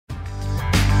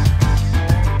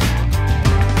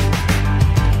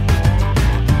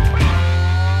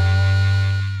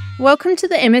Welcome to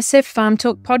the MSF Farm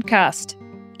Talk podcast.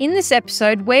 In this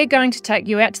episode, we're going to take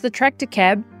you out to the tractor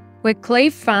cab where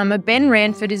Cleve farmer Ben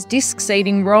Ranford is disc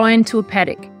seeding rye into a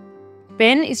paddock.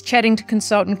 Ben is chatting to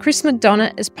consultant Chris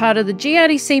McDonough as part of the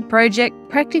GRDC project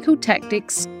Practical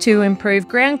Tactics to improve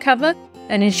ground cover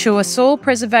and ensure soil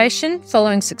preservation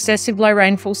following successive low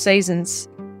rainfall seasons.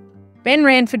 Ben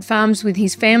Ranford farms with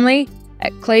his family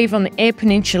at Cleve on the Eyre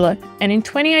Peninsula, and in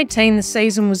 2018 the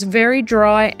season was very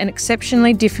dry and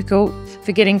exceptionally difficult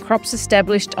for getting crops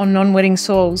established on non-wetting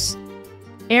soils.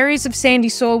 Areas of sandy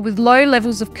soil with low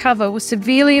levels of cover were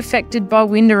severely affected by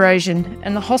wind erosion,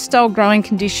 and the hostile growing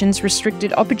conditions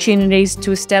restricted opportunities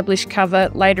to establish cover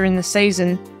later in the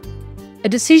season. A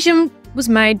decision was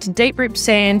made to deep rip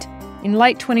sand in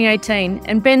late 2018,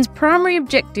 and Ben's primary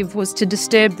objective was to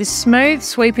disturb this smooth,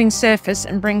 sweeping surface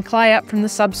and bring clay up from the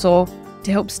subsoil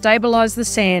to help stabilise the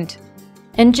sand.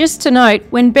 And just to note,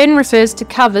 when Ben refers to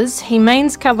covers, he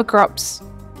means cover crops.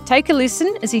 Take a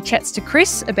listen as he chats to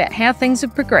Chris about how things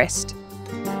have progressed.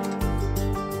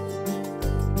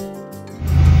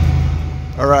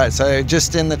 All right, so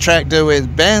just in the tractor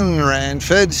with Ben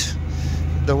Ranford,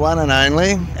 the one and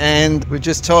only, and we're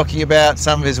just talking about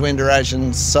some of his wind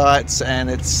erosion sites, and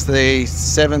it's the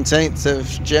 17th of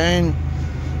June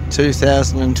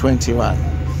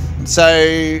 2021.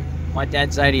 So my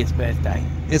dad's 80th birthday.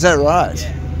 Is that right?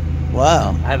 Yeah.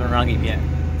 Wow. I haven't rung him yet.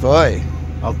 Boy.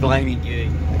 I'm blaming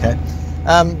you. Okay.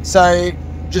 So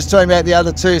just talking about the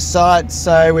other two sites.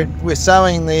 So we're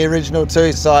sowing the original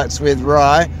two sites with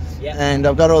rye, Yep. and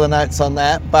I've got all the notes on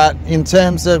that. But in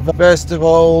terms of, first of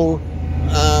all,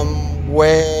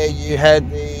 where you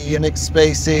had the unique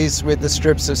species with the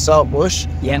strips of saltbush,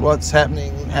 Yep. what's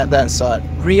happening at that site?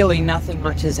 Really nothing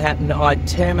much has happened. I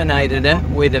terminated it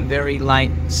with a very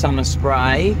late summer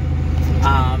spray,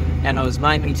 and I was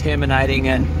mainly terminating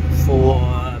it for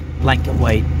blanket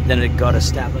weed that had got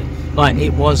established. Like,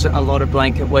 it was a lot of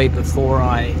blanket weed before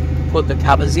I put the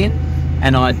covers in,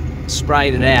 and I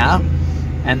sprayed it out,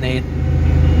 and then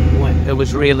it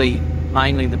was really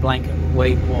mainly the blanket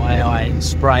weed why I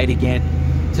sprayed again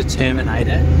to terminate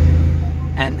it.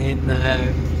 And then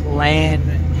the plan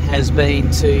has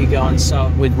been to go and sow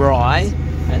it with rye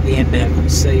at the end of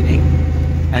seeding,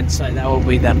 and so that will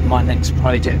be my next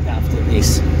project after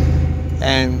this.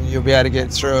 And you'll be able to get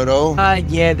through it all?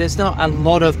 Yeah, there's not a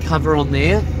lot of cover on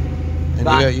there.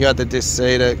 And you got the disc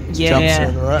seeder jumps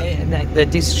on, right? Yeah, the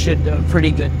disc should do a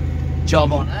pretty good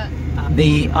job on it.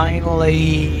 The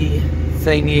only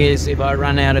thing is if I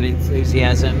run out of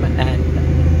enthusiasm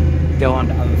and go on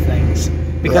to other things.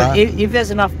 Because Right. if there's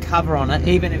enough cover on it,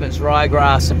 even if it's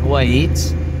ryegrass and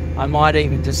weeds, I might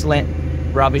even just let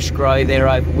rubbish grow there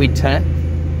over winter,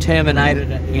 terminate it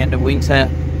at the end of winter,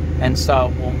 and sow a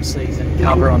warm season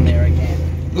cover on there again.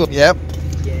 Yep.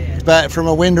 Yeah. But from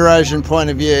a wind erosion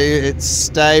point of view, it's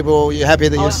stable. You're happy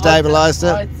that you've stabilised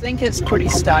I it? think it's pretty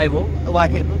stable.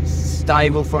 Like, it looks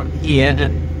stable from here,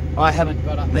 and I haven't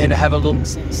got up there to have a look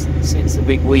since the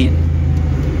big wind.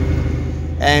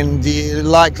 And you're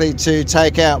likely to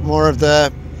take out more of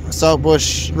the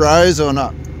saltbush rows or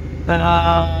not?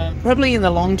 Probably in the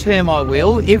long term I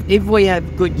will. If we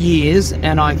have good years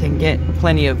and I can get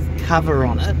plenty of cover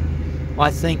on it, I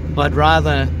think I'd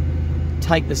rather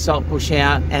take the saltbush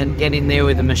out and get in there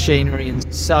with the machinery and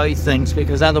sow things,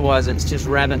 because otherwise it's just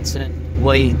rabbits and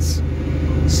weeds.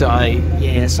 So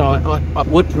yeah, I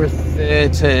would prefer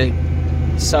to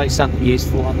sow something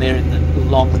useful on there in the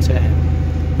long term.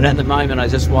 But at the moment I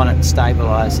just want it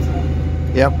stabilised.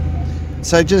 Yep.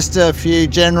 So just a few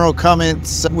general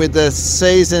comments. With the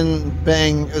season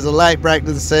being, it was a late break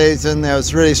to the season, there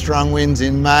was really strong winds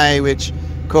in May, which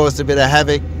caused a bit of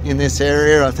havoc in this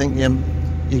area. I think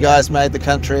you guys made the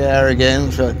country hour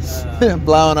again for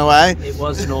blowing away. It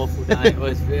was an awful day. It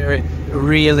was really,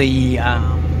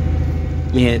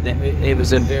 it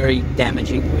was a very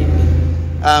damaging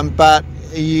wind. But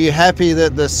are you happy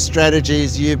that the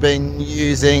strategies you've been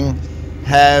using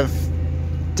have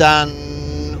done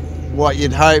what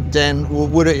you'd hoped? And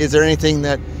is there anything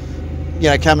that,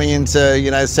 coming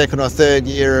into, second or third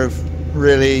year of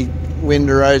really wind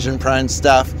erosion prone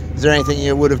stuff, is there anything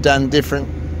you would have done different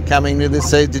coming to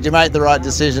this season? Did you make the right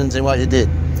decisions in what you did?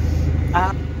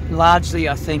 Largely,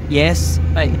 I think yes.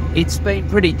 It's been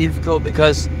pretty difficult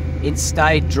because it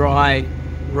stayed dry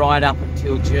right up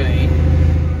until June.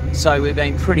 So we've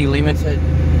been pretty limited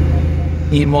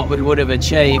in what we would have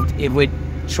achieved if we'd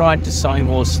tried to sow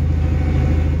more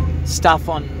stuff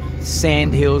on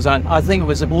sand hills. I think it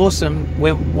was awesome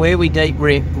where we deep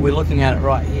ripped. We're looking at it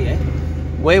right here.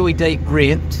 Where we deep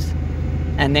ripped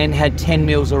and then had 10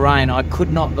 mils of rain. I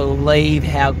could not believe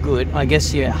how good. I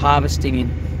guess you're harvesting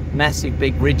in massive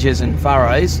big ridges and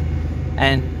furrows,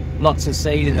 and lots of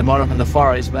seed in the bottom of the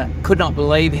furrows, but could not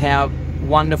believe how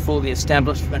wonderful the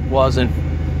establishment was of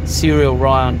cereal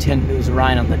rye on 10 mils of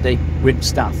rain on the deep rip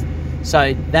stuff.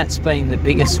 So that's been the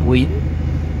biggest win.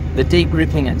 The deep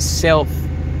ripping itself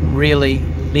really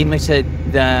limited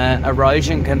the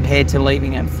erosion compared to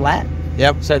leaving it flat.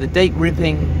 Yep. So the deep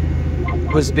ripping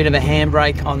was a bit of a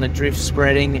handbrake on the drift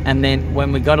spreading, and then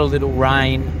when we got a little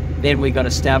rain, then we got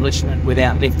establishment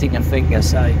without lifting a finger.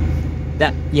 So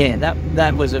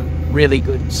that was a really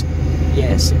good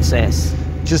success.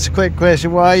 Just a quick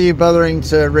question, why are you bothering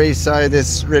to re-sow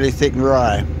this really thick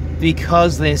rye?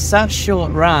 Because they're such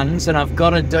short runs, and I've got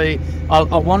to do, I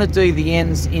want to do the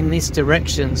ends in this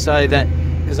direction, so that,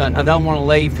 because I don't want to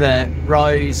leave the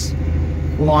rows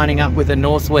lining up with the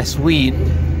northwest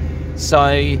wind. So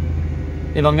if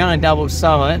I'm going to double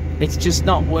sow it, it's just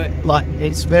not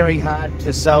it's very hard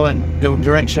to sow it the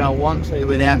direction I want to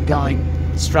without going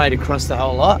straight across the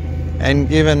whole lot. And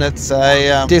given it's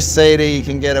a disc seeder, you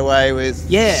can get away with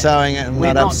sowing it and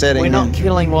not upsetting. We're not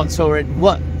killing what's already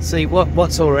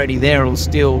what's already there. Will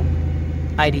still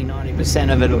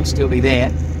 80-90% of it will still be there.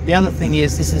 The other thing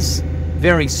is, this is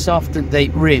very soft and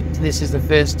deep ripped. This is the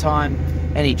first time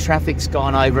any traffic's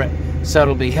gone over it, so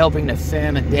it'll be helping to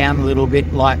firm it down a little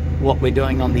bit, like what we're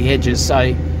doing on the edges.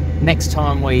 So next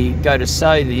time we go to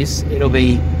sow this, it'll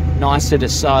be nicer to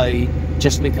sow,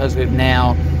 just because we've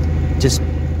now just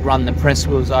run the press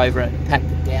wheels over it, packed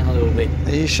it down a little bit.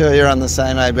 Are you sure you're on the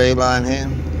same AB line here?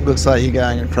 Looks like you're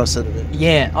going across it a bit.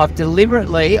 Yeah, I'm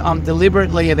deliberately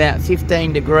about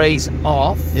 15 degrees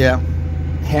off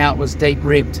how it was deep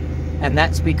ripped, and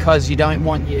that's because you don't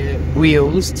want your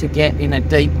wheels to get in a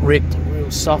deep ripped, real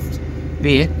soft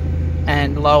bit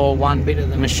and lower one bit of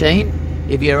the machine.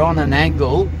 If you're on an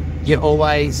angle, you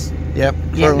always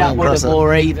end up with a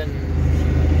more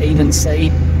even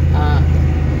seed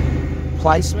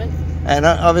placement. And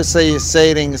obviously your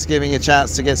seeding is giving you a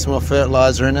chance to get some more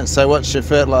fertiliser in it. So what's your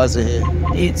fertiliser here?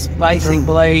 It's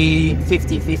basically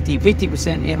 50-50,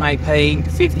 50% MAP,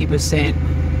 50%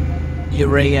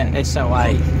 urea SOA,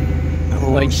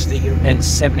 and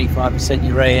 75%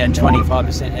 urea and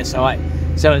 25% SOA.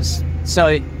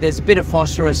 So there's a bit of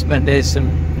phosphorus, but there's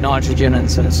some nitrogen and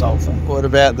some sulphur. What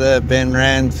about the Ben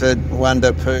Ranford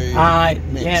Wonder Poo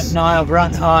mix? Yeah, no, I've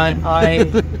run.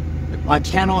 I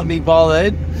cannot be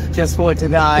bothered just for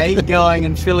today going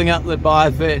and filling up the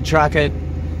biofert truck,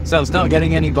 so it's not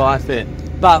getting any biofert.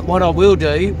 But what I will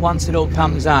do, once it all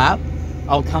comes up,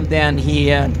 I'll come down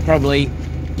here, probably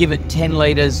give it 10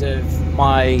 litres of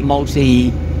my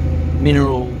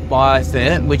multi-mineral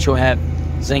biofert, which will have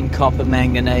zinc, copper,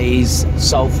 manganese,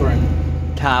 sulphur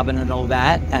and carbon and all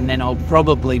that, and then I'll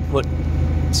probably put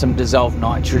some dissolved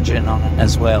nitrogen on it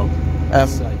as well.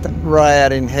 Rye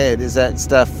out in head, is that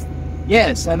stuff?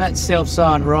 Yeah, so that's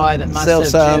self-sown rye that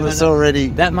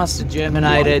must have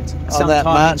germinated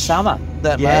sometime in summer.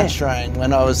 That March rain,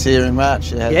 when I was here in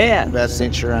March, it had about an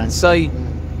inch of rain. So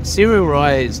cereal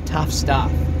rye is tough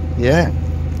stuff. Yeah.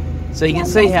 So you can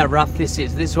see how rough this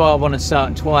is. This is why I want to sow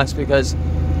it twice, because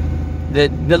the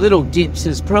little dips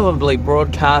is probably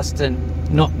broadcast and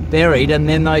not buried, and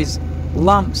then those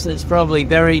lumps is probably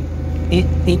buried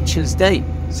inches deep.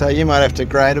 So you might have to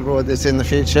grade aboard this in the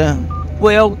future.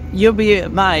 Well, you'll be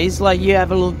amazed. Like, you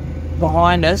have a look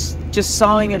behind us, just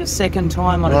sowing it a second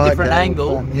time on a different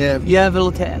angle. Yeah. You have a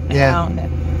look at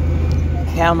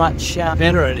how much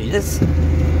better it is.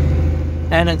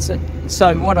 And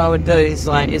so what I would do is,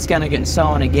 it's going to get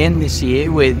sown again this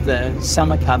year with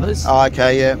summer covers. Oh,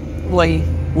 okay, yeah. We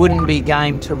wouldn't be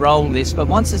game to roll this, but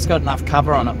once it's got enough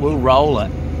cover on it, we'll roll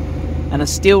it. And a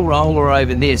steel roller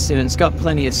over this, and it's got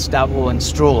plenty of stubble and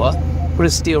straw, put a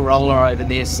steel roller over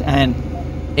this, and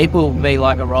it will be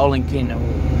like a rolling pin. It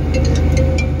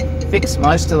will fix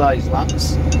most of those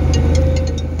lumps.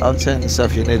 I'll turn this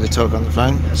off, you need to talk on the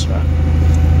phone. That's right.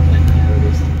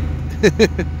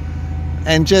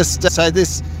 And just so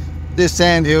this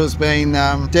sandhill's been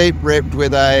deep ripped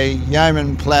with a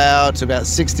yeoman plough to about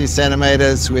 60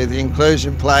 centimetres with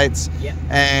inclusion plates. Yep.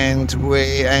 And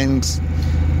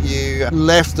you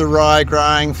left the rye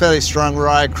growing, fairly strong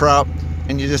rye crop,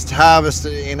 and you just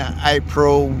harvested it in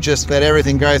April, just let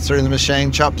everything go through the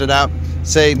machine, chopped it up,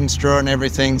 seed and straw and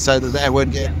everything, so that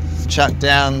would get chucked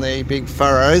down the big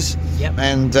furrows. Yep.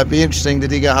 And it'd be interesting to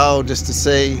dig a hole just to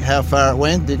see how far it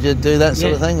went. Did you do that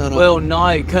sort of thing or not? Well,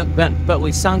 no, but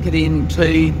we sunk it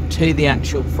into the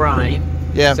actual frame.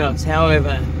 Yeah. So it's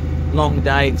however long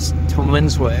Dave's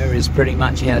twins were is pretty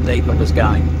much how deep it was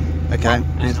going. Okay.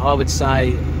 And I would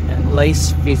say at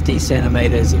least 50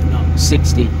 centimetres, if not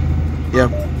 60.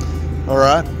 Yep. All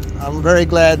right. I'm very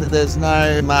glad that there's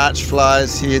no March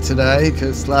flies here today,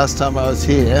 because last time I was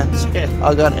here,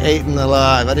 I got eaten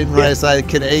alive. I didn't realise they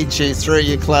could eat you through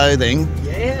your clothing.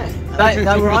 Yeah.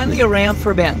 They were only around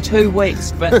for about 2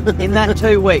 weeks, but in that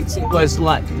 2 weeks, it was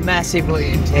like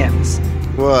massively intense.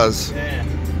 It was. Yeah.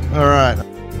 All right.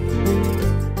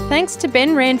 Thanks to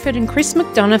Ben Ranford and Chris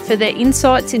McDonough for their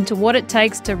insights into what it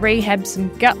takes to rehab some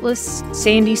gutless,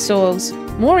 sandy soils.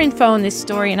 More info on this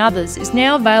story and others is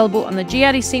now available on the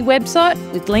GRDC website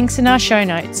with links in our show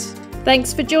notes.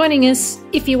 Thanks for joining us.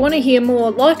 If you want to hear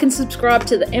more, like and subscribe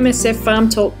to the MSF Farm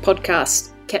Talk podcast.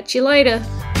 Catch you later.